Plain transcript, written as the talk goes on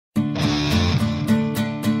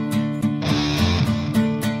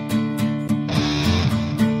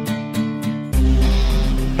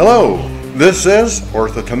Hello, this is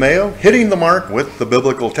Orthotomeo, hitting the mark with the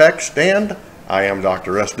biblical text, and I am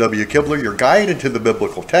Dr. S.W. Kibler, your guide into the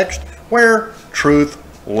biblical text where truth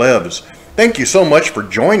lives. Thank you so much for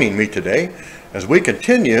joining me today as we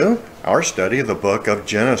continue our study of the book of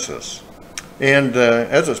Genesis. And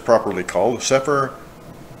as it's properly called, Sefer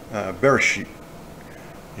Bereshit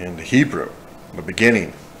in the Hebrew, the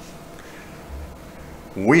beginning.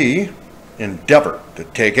 We endeavor to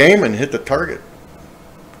take aim and hit the target.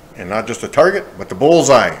 And not just the target, but the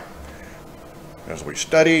bullseye. As we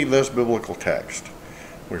study this biblical text,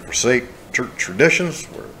 we forsake church traditions.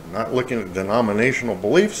 We're not looking at denominational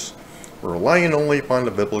beliefs. We're relying only upon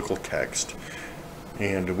the biblical text.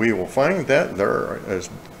 And we will find that there is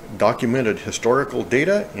documented historical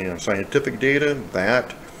data and scientific data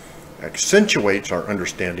that accentuates our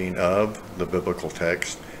understanding of the biblical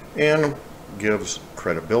text and gives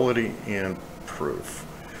credibility and proof.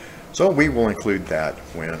 So we will include that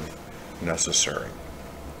when necessary.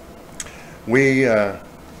 We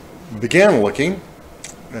began looking,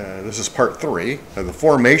 this is part 3, of the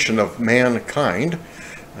formation of mankind.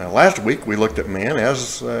 Last week we looked at man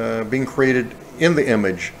as being created in the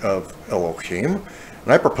image of Elohim.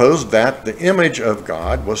 And I proposed that the image of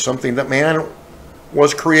God was something that man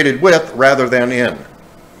was created with rather than in,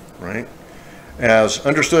 right? As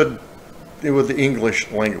understood with the English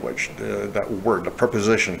language, that word, the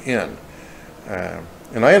preposition in.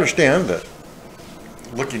 And I understand that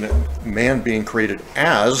looking at man being created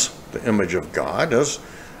as the image of God is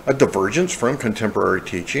a divergence from contemporary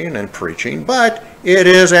teaching and preaching, but it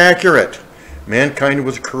is accurate. Mankind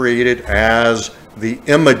was created as the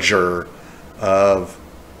imager of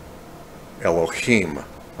Elohim,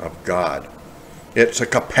 of God. It's a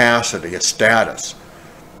capacity, a status.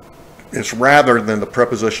 It's rather than the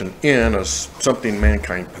preposition in as something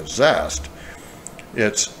mankind possessed.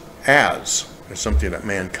 It's as something that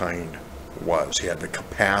mankind was. He had the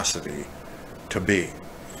capacity to be.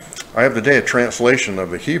 I have today a translation of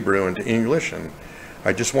the Hebrew into English, and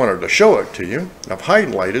I just wanted to show it to you. I've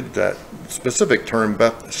highlighted that specific term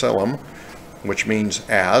B'Tselem, which means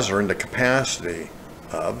as, or in the capacity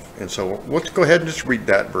of. And so let's go ahead and just read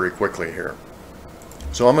that very quickly here.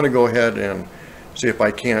 So I'm going to go ahead and see if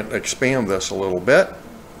I can't expand this a little bit.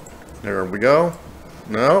 There we go.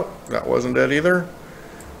 No, that wasn't it either.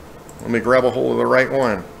 Let me grab a hold of the right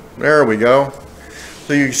one. There we go.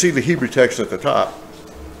 So you can see the Hebrew text at the top.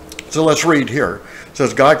 So let's read here. It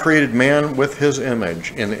says, God created man with his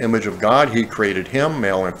image. In the image of God, he created him,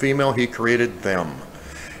 male and female, he created them.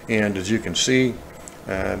 And as you can see,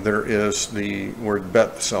 there is the word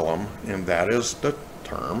B'Tselem, and that is the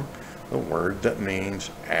term, the word that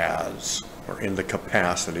means as, or in the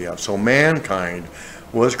capacity of. So mankind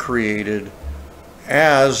was created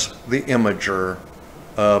as the imager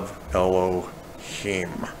of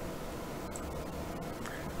Elohim.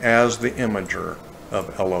 As the imager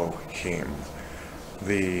of Elohim.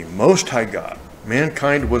 The Most High God.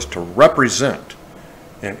 Mankind was to represent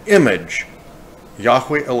and image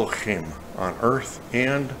Yahweh Elohim on earth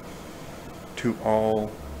and to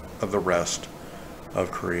all of the rest of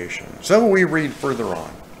creation. So we read further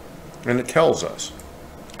on, and it tells us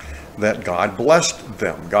that God blessed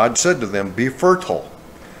them. God said to them, be fertile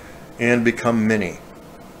and become many.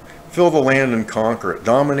 Fill the land and conquer it.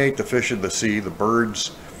 Dominate the fish of the sea, the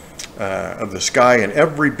birds of the sky, and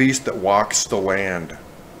every beast that walks the land.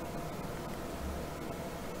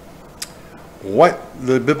 What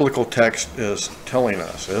the biblical text is telling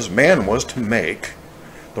us is man was to make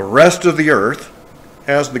the rest of the earth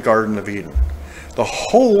as the Garden of Eden. The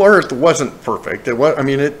whole earth wasn't perfect. It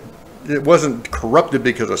wasn't corrupted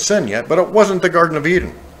because of sin yet, but it wasn't the Garden of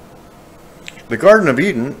Eden. The Garden of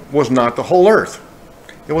Eden was not the whole earth.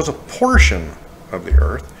 It was a portion of the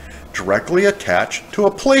earth directly attached to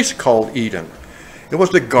a place called Eden. It was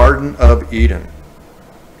the Garden of Eden.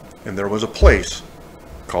 And there was a place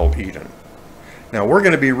called Eden. Now we're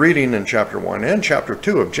going to be reading in chapter 1 and chapter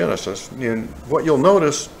 2 of Genesis, and what you'll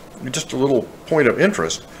notice, just a little point of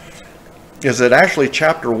interest, is that actually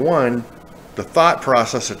chapter 1, the thought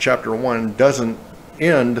process of chapter 1 doesn't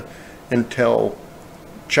end until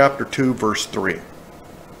chapter 2, verse 3.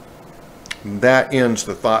 That ends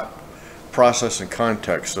the thought process and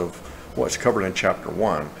context of what's covered in chapter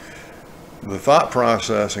 1. The thought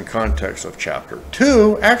process and context of chapter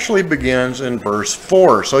 2 actually begins in verse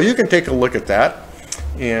 4. So you can take a look at that,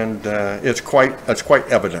 and it's quite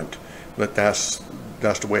evident that that's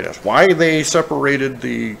the way it is. Why they separated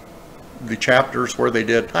the chapters where they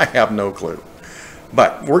did, I have no clue.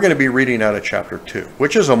 But we're going to be reading out of chapter 2,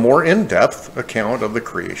 which is a more in-depth account of the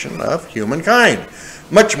creation of humankind.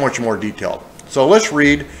 Much, much more detailed. So let's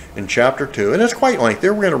read in chapter 2, and it's quite lengthy.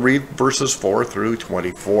 We're going to read verses 4 through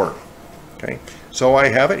 24. Okay, so I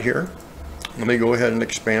have it here. Let me go ahead and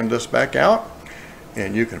expand this back out,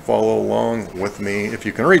 and you can follow along with me if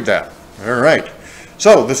you can read that. All right.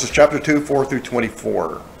 So this is chapter 2, 4 through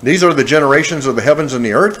 24. These are the generations of the heavens and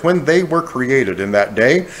the earth when they were created. In that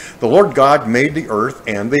day, the Lord God made the earth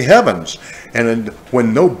and the heavens. And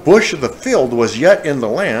when no bush of the field was yet in the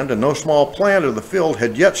land, and no small plant of the field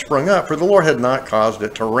had yet sprung up, for the Lord had not caused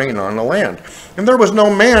it to rain on the land. And there was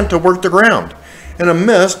no man to work the ground. And a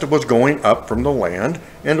mist was going up from the land,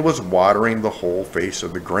 and was watering the whole face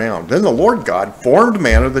of the ground. Then the Lord God formed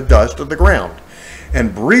man of the dust of the ground,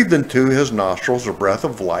 and breathed into his nostrils a breath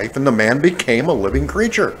of life, and the man became a living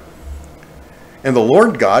creature. And the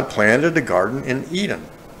Lord God planted a garden in Eden,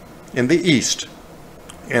 in the east,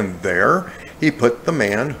 and there he put the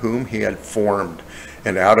man whom he had formed.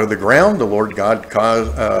 And out of the ground the Lord God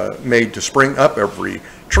made to spring up every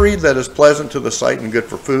tree that is pleasant to the sight and good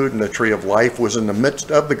for food, and the tree of life was in the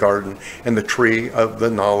midst of the garden, and the tree of the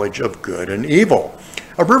knowledge of good and evil.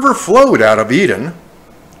 A river flowed out of Eden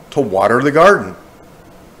to water the garden.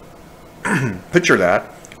 Picture that.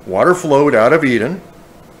 Water flowed out of Eden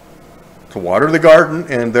to water the garden,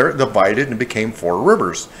 and there it divided and became 4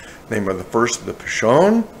 rivers. The name of the first, the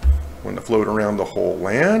Pishon, when it flowed around the whole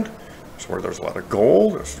land. It's where there's a lot of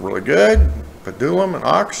gold. It's really good. Pedulum and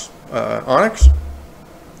onyx.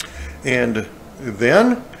 And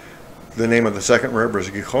then the name of the second river is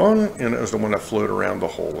Gihon, and it was the one that flowed around the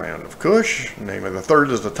whole land of Cush. The name of the third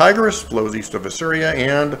is the Tigris, flows east of Assyria,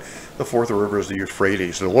 and the fourth river is the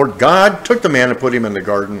Euphrates. The Lord God took the man and put him in the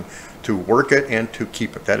garden to work it and to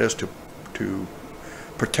keep it. That is to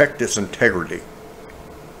protect its integrity.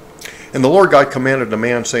 And the Lord God commanded the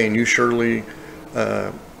man, saying, You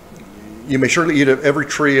may surely eat of every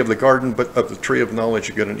tree of the garden, but of the tree of knowledge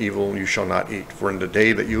of good and evil you shall not eat. For in the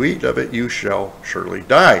day that you eat of it, you shall surely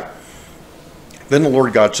die. Then the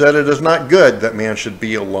Lord God said, It is not good that man should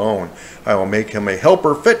be alone. I will make him a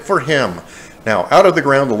helper fit for him. Now out of the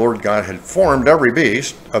ground the Lord God had formed every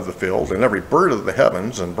beast of the field and every bird of the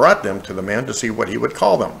heavens, and brought them to the man to see what he would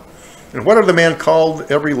call them. And whatever the man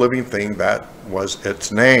called every living thing, that was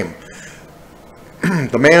its name.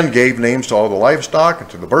 The man gave names to all the livestock, and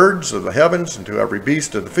to the birds of the heavens, and to every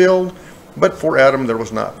beast of the field. But for Adam there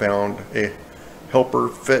was not found a helper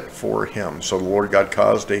fit for him. So the Lord God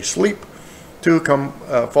caused a sleep to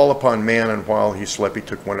fall upon man, and while he slept he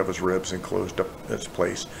took one of his ribs and closed up its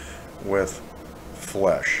place with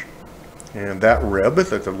flesh. And that rib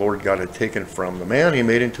that the Lord God had taken from the man, he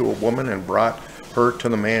made into a woman and brought her to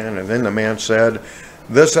the man. And then the man said,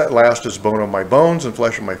 This at last is bone of my bones and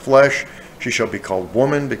flesh of my flesh. She shall be called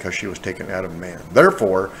woman, because she was taken out of man.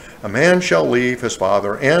 Therefore a man shall leave his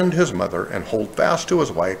father and his mother, and hold fast to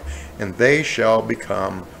his wife, and they shall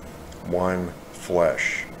become one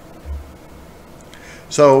flesh.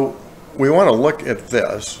 So we want to look at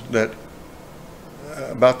this,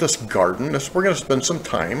 about this garden. We're going to spend some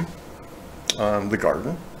time on the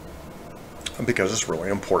garden, because it's really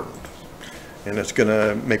important. And it's going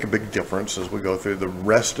to make a big difference as we go through the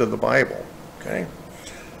rest of the Bible. Okay?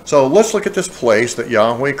 So let's look at this place that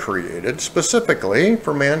Yahweh created specifically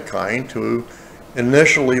for mankind to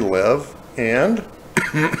initially live, and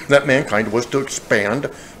that mankind was to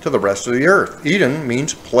expand to the rest of the earth. Eden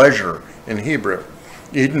means pleasure in Hebrew.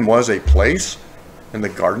 Eden was a place, and the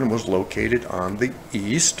garden was located on the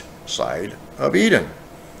east side of Eden.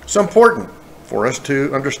 It's important for us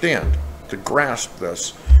to understand, to grasp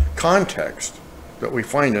this context that we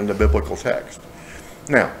find in the biblical text.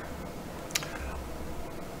 Now,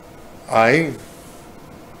 I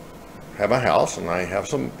have a house, and I have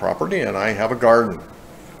some property, and I have a garden.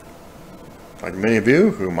 Like many of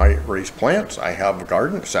you who might raise plants, I have a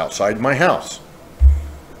garden. It's outside my house.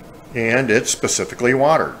 And it's specifically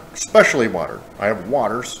watered, specially watered. I have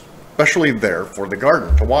water specially there for the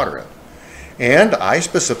garden to water it. And I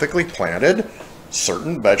specifically planted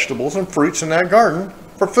certain vegetables and fruits in that garden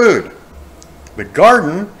for food. The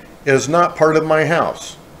garden is not part of my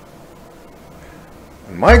house.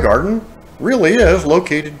 And my garden really is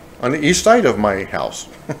located on the east side of my house.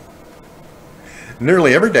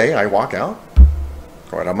 Nearly every day I walk out,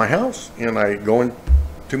 go out of my house, and I go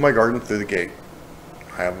into my garden through the gate.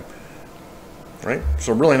 I have, right? It's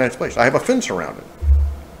a really nice place. I have a fence around it.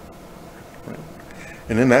 Right?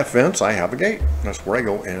 And in that fence I have a gate. That's where I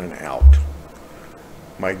go in and out.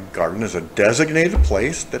 My garden is a designated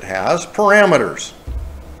place that has parameters.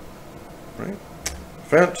 Right?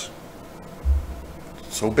 Fence.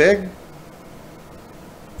 So big,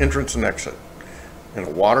 entrance and exit, and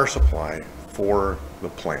a water supply for the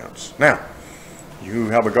plants. Now, you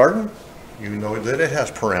have a garden, you know that it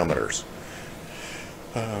has parameters.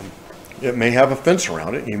 It may have a fence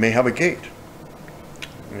around it. You may have a gate.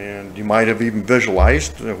 And you might have even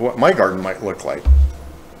visualized what my garden might look like.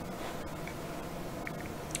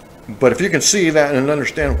 But if you can see that and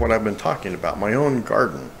understand what I've been talking about, my own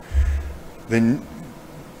garden, then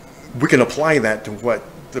we can apply that to what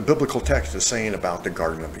the biblical text is saying about the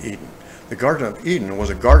Garden of Eden. The Garden of Eden was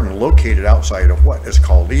a garden located outside of what is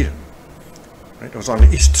called Eden. Right? It was on the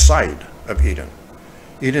east side of Eden.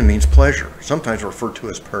 Eden means pleasure, sometimes referred to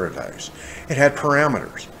as paradise. It had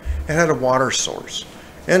parameters. It had a water source.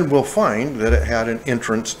 And we'll find that it had an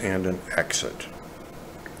entrance and an exit.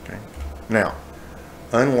 Okay? Now,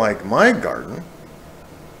 unlike my garden,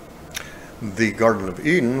 the Garden of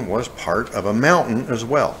Eden was part of a mountain as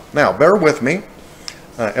well. Now, bear with me.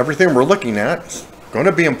 Everything we're looking at is going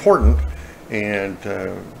to be important, and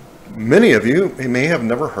many of you may have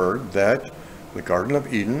never heard that the Garden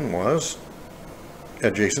of Eden was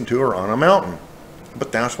adjacent to or on a mountain.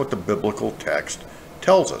 But that's what the biblical text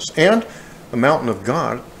tells us. And the mountain of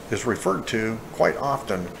God is referred to quite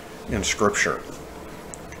often in Scripture.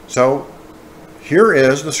 So here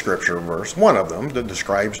is the Scripture verse, one of them, that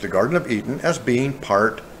describes the Garden of Eden as being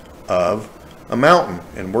part of a mountain.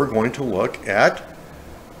 And we're going to look at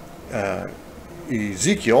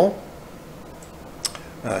Ezekiel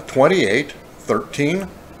 28:13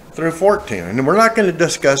 through 14. And we're not going to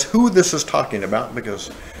discuss who this is talking about,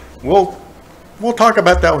 because we'll talk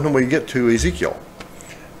about that when we get to Ezekiel.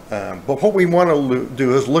 But what we want to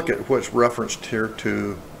do is look at what's referenced here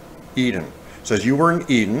to Eden. It says, "You were in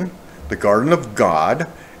Eden, the garden of God.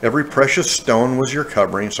 Every precious stone was your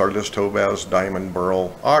covering: sardius, topaz, diamond,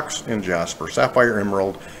 beryl, onyx, and jasper, sapphire,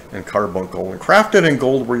 emerald, and carbuncle. And crafted in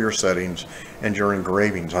gold were your settings and your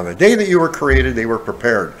engravings. On the day that you were created, they were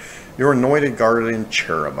prepared. Your anointed guardian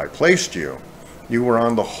cherub, I placed you. You were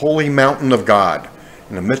on the holy mountain of God.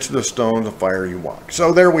 In the midst of the stones of fire you walked."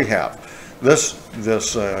 So there we have this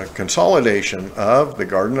consolidation of the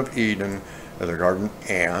Garden of Eden as a garden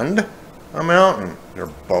and a mountain. They're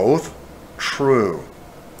both true.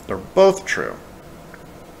 They're both true.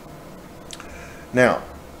 Now,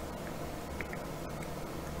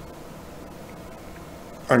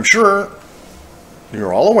 I'm sure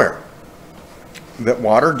you're all aware that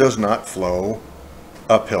water does not flow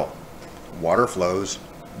uphill. Water flows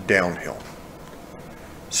downhill.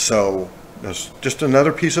 So there's just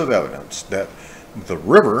another piece of evidence that the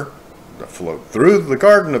river that flowed through the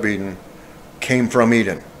Garden of Eden came from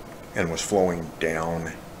Eden and was flowing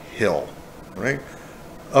downhill, right?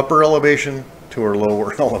 Upper elevation to a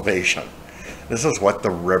lower elevation. This is what the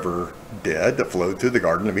river did that flowed through the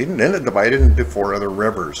Garden of Eden. Then it divided into 4 other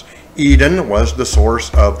rivers. Eden was the source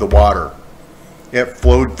of the water. It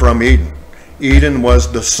flowed from Eden. Eden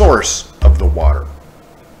was the source of the water.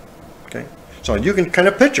 Okay, so you can kind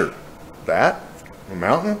of picture that: the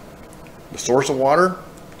mountain, the source of water,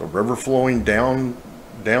 the river flowing downhill,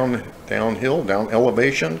 down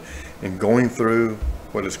elevation, and going through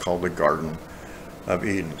what is called the Garden of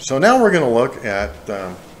Eden. So now we're going to look at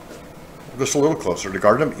this a little closer: the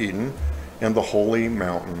Garden of Eden and the holy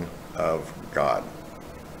mountain of God.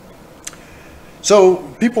 So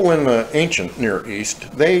people in the ancient Near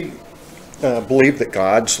East, they believed that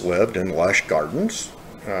gods lived in lush gardens,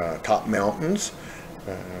 top mountains.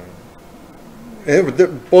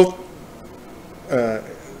 Both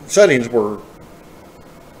settings were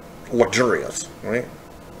luxurious, right,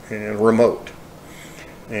 and remote.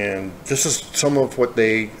 And this is some of what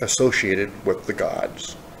they associated with the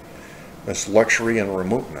gods: this luxury and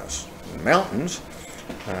remoteness. And mountains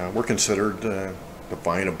were considered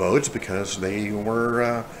divine abodes because they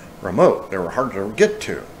were remote. They were hard to get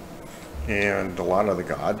to. And a lot of the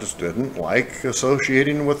gods didn't like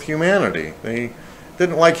associating with humanity. They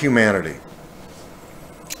didn't like humanity.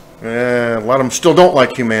 A lot of them still don't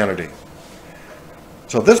like humanity.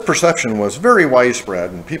 So this perception was very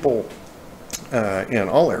widespread, and people in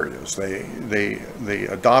all areas, they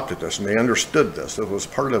adopted this and they understood this. It was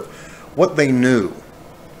part of what they knew.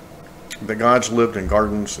 The gods lived in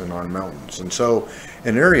gardens and on mountains. And so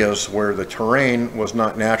in areas where the terrain was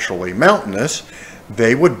not naturally mountainous,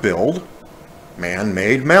 they would build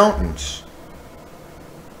man-made mountains.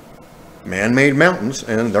 Man-made mountains,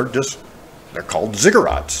 and they're called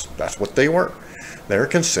ziggurats. That's what they were. They're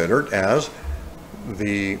considered as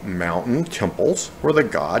the mountain temples where the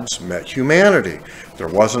gods met humanity. There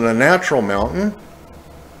wasn't a natural mountain.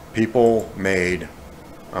 People made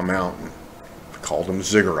a mountain. We called them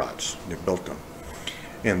ziggurats. They built them.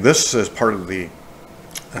 And this is part of the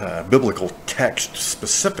biblical text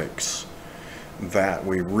specifics that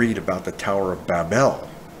we read about the Tower of Babel.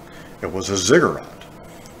 It was a ziggurat.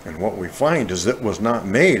 And what we find is it was not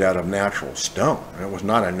made out of natural stone. It was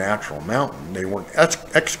not a natural mountain. They weren't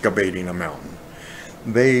excavating a mountain.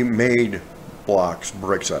 They made blocks,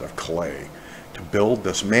 bricks out of clay to build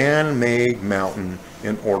this man-made mountain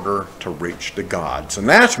in order to reach the gods. And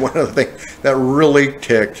that's one of the things that really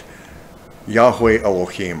ticked Yahweh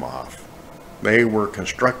Elohim off. They were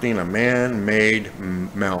constructing a man-made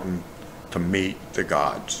mountain to meet the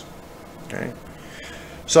gods. Okay?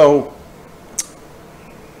 So,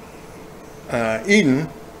 Eden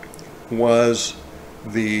was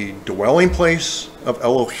the dwelling place of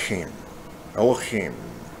Elohim. Elohim.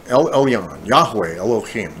 Elyon, Yahweh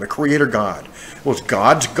Elohim, the creator God. It was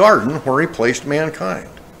God's garden where he placed mankind.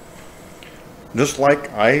 Just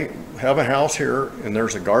like I have a house here and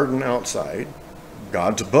there's a garden outside,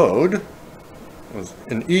 God's abode was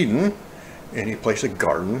in Eden, and he placed a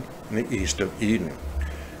garden in the east of Eden.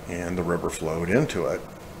 And the river flowed into it,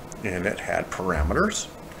 and it had parameters.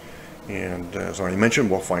 And as I mentioned,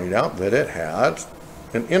 we'll find out that it had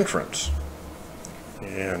an entrance.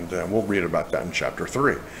 And we'll read about that in chapter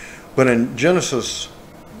 3. But in Genesis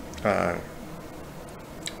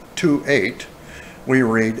 2:8, we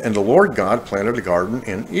read, "And the Lord God planted a garden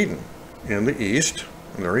in Eden, in the east,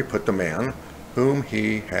 and there he put the man whom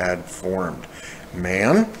he had formed."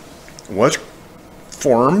 Man was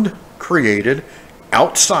formed, created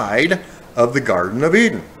outside of the Garden of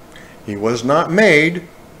Eden. He was not made,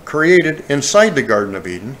 created inside the Garden of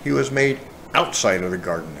Eden. He was made outside of the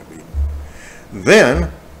Garden of Eden.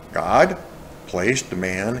 Then God placed the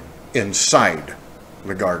man inside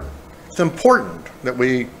the garden. It's important that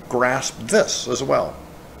we grasp this as well.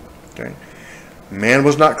 Okay? Man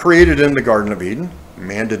was not created in the Garden of Eden.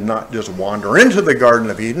 Man did not just wander into the Garden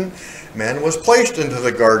of Eden. Man was placed into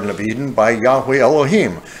the Garden of Eden by Yahweh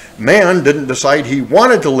Elohim. Man didn't decide he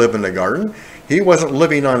wanted to live in the garden. He wasn't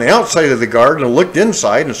living on the outside of the garden and looked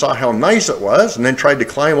inside and saw how nice it was and then tried to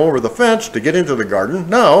climb over the fence to get into the garden.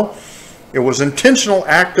 No, it was an intentional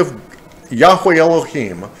act of Yahweh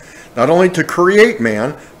Elohim, not only to create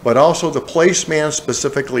man, but also to place man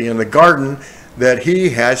specifically in the garden that he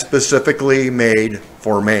had specifically made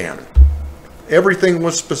for man. Everything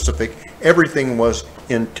was specific. Everything was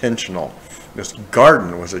intentional. This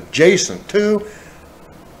garden was adjacent to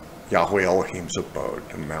Yahweh Elohim's abode,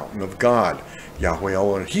 the mountain of God. Yahweh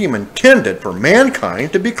Elohim intended for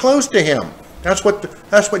mankind to be close to him. That's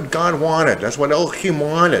what God wanted. That's what Elohim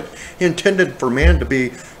wanted. He intended for man to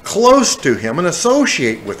be close to him and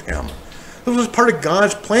associate with him. This was part of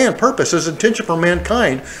God's plan, purpose. His intention for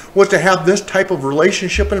mankind was to have this type of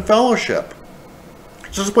relationship and fellowship.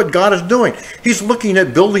 This is what God is doing. He's looking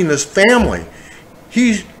at building this family.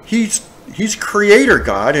 He's creator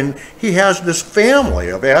God, and he has this family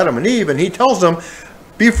of Adam and Eve, and he tells them,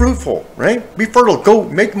 be fruitful, right? Be fertile. Go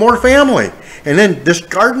make more family. And then this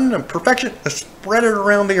garden of perfection, spread it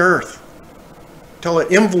around the earth till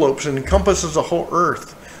it envelopes and encompasses the whole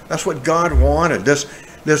earth. That's what God wanted,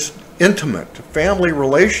 this intimate family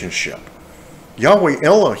relationship. Yahweh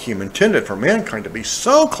Elohim intended for mankind to be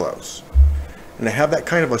so close and to have that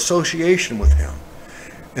kind of association with him.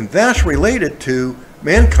 And that's related to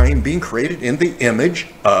mankind being created in the image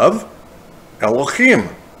of Elohim,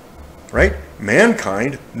 right?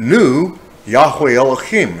 Mankind knew Yahweh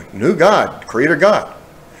Elohim, knew God, creator God,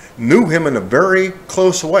 knew him in a very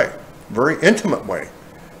close way, very intimate way,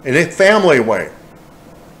 in a family way.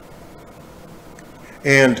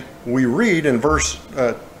 And we read in verse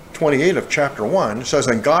 28 of chapter 1, it says,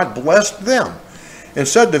 "And God blessed them and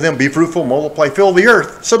said to them, be fruitful, multiply, fill the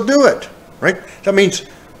earth, subdue it." Right? That means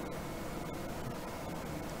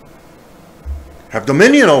have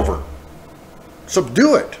dominion over,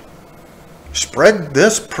 subdue it, spread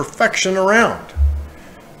this perfection around.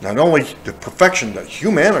 Not only the perfection that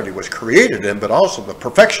humanity was created in, but also the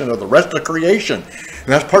perfection of the rest of creation. And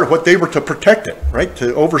that's part of what they were to protect it, right?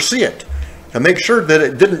 To oversee it, to make sure that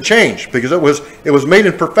it didn't change, because it was made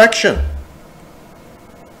in perfection.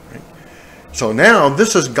 Right? So now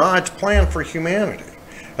this is God's plan for humanity.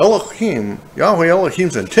 Elohim, Yahweh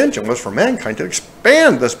Elohim's intention was for mankind to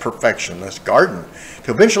expand this perfection, this garden,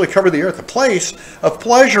 to eventually cover the earth. The place of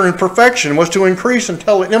pleasure and perfection was to increase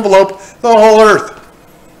until it enveloped the whole earth.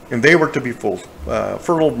 And they were to be full,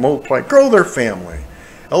 fertile, multiply, grow their family.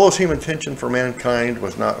 Elohim's intention for mankind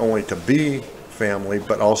was not only to be family,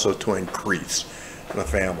 but also to increase the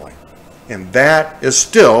family. And that is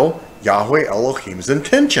still Yahweh Elohim's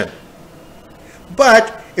intention.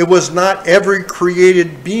 But it was not every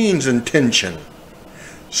created being's intention.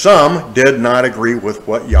 Some did not agree with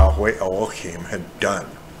what Yahweh Elohim had done.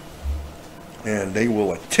 And they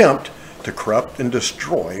will attempt to corrupt and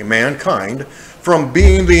destroy mankind from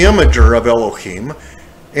being the imager of Elohim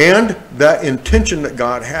And that intention that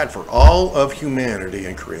God had for all of humanity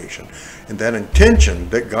and creation, and that intention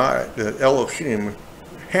that that Elohim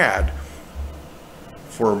had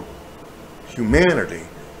for humanity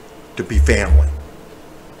to be family,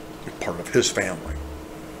 be part of his family.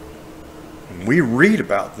 And we read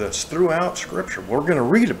about this throughout Scripture. We're going to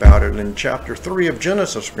read about it in chapter 3 of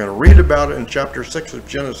Genesis. We're going to read about it in chapter 6 of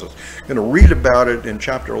Genesis. We're going to read about it in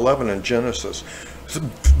chapter 11 in Genesis.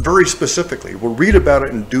 Very specifically, we'll read about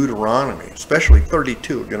it in Deuteronomy, especially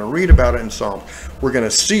 32. We're going to read about it in Psalms. We're going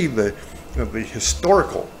to see the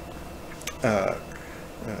historical, the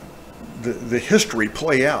history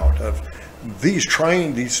play out of these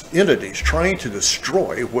entities trying to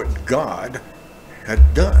destroy what God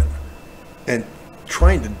had done and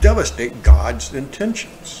trying to devastate God's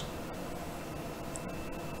intentions.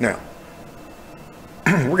 Now,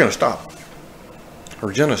 we're going to stop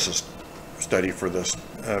our Genesis study for this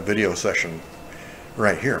video session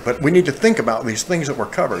right here. But we need to think about these things that were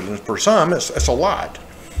covered. And for some, it's a lot,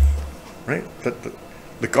 right? But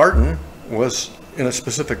the garden was in a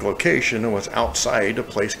specific location. It was outside a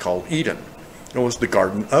place called Eden. It was the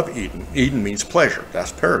Garden of Eden. Eden means pleasure.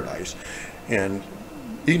 That's paradise. And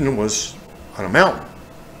Eden was on a mountain.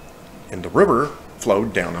 And the river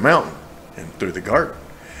flowed down a mountain and through the garden.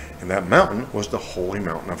 And that mountain was the holy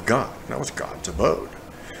mountain of God. That was God's abode.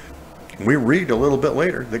 We read a little bit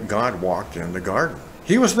later that God walked in the garden.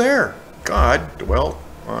 He was there. God dwelt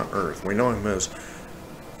on earth. We know him as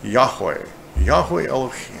Yahweh, Yahweh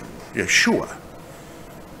Elohim, Yeshua.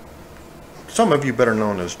 Some of you better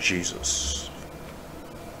known as Jesus,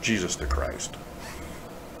 Jesus the Christ.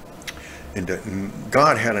 And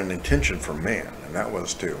God had an intention for man, and that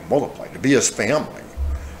was to multiply, to be his family,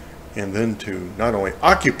 and then to not only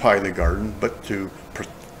occupy the garden, but to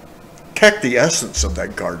protect the essence of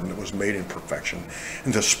that garden that was made in perfection,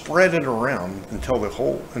 and to spread it around until the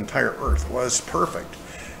whole entire earth was perfect,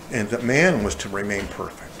 and that man was to remain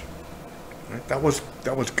perfect. Right? That was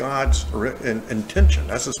God's intention.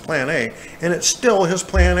 That's his plan A, and it's still his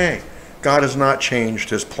plan A. God has not changed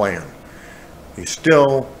his plan. He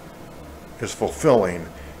still is fulfilling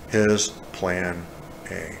his plan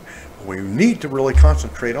A. We need to really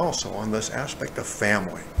concentrate also on this aspect of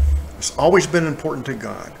family. It's always been important to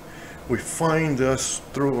God. We find this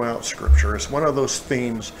throughout Scripture. It's one of those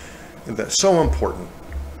themes that's so important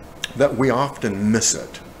that we often miss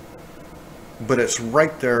it. But it's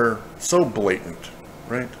right there, so blatant,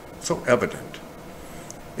 right? So evident.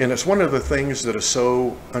 And it's one of the things that is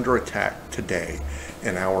so under attack today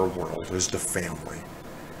in our world is the family.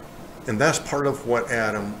 And that's part of what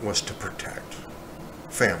Adam was to protect.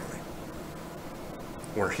 Family.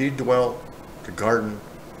 Where he dwelt, the garden,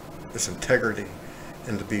 its integrity,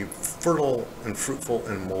 and to be fertile and fruitful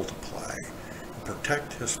and multiply, and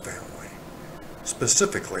protect his family,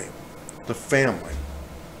 specifically the family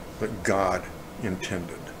that God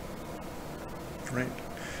intended. Right?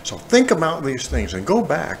 So think about these things and go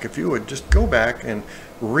back, if you would just go back and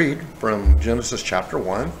read from Genesis chapter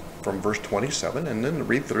 1, from verse 27, and then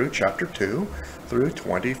read through chapter 2 through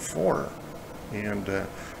 24. And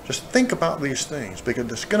just think about these things,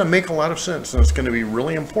 because it's going to make a lot of sense, and it's going to be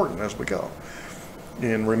really important as we go.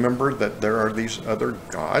 And remember that there are these other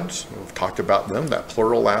gods. We've talked about them, that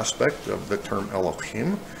plural aspect of the term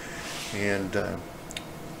Elohim. And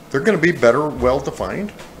they're going to be better,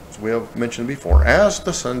 well-defined, as we have mentioned before, as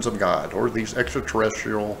the sons of God, or these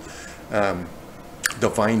extraterrestrial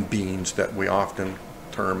divine beings that we often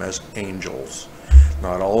term as angels.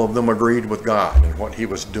 Not all of them agreed with God and what he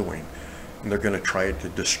was doing. And they're going to try to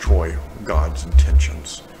destroy God's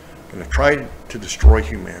intentions. Going to try to destroy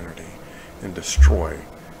humanity and destroy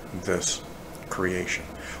this creation.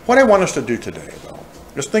 What I want us to do today, though,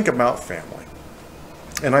 is think about family.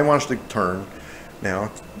 And I want us to turn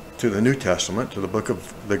now to the New Testament, to the book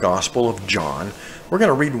of the Gospel of John. We're going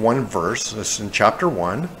to read one verse. It's in chapter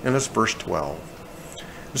 1, and it's verse 12.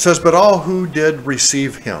 It says, "But all who did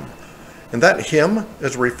receive him," and that him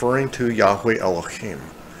is referring to Yahweh Elohim,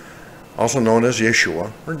 also known as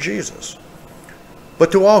Yeshua or Jesus. But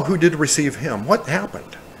to all who did receive him, what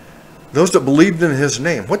happened? Those that believed in his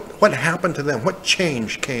name, what happened to them? What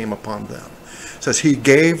change came upon them? It says he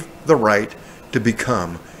gave the right to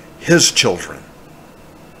become his children.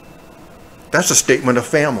 That's a statement of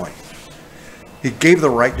family. He gave the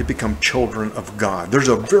right to become children of God. There's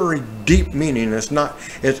a very deep meaning.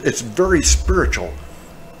 It's very spiritual,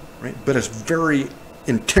 right? But it's very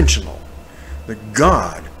intentional. That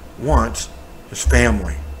God wants his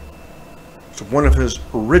family. It's one of his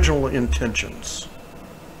original intentions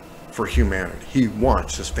for humanity. He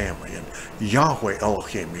wants his family. And Yahweh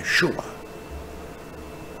Elohim, Yeshua,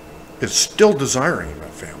 is still desiring a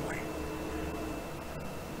family.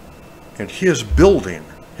 And he is building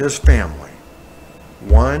his family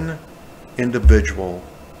one individual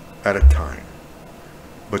at a time.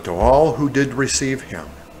 But to all who did receive him,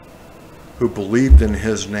 who believed in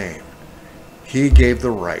his name, he gave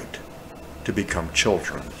the right to become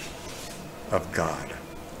children of God.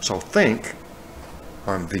 So think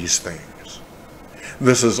on these things.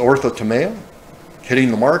 This is Orthotomeo, hitting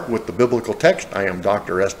the mark with the biblical text. I am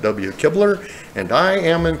Dr. S.W. Kibler, and I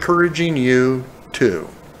am encouraging you to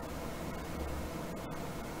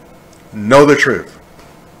know the truth,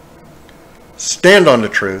 stand on the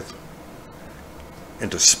truth,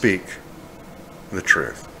 and to speak the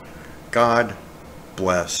truth. God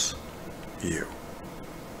bless you.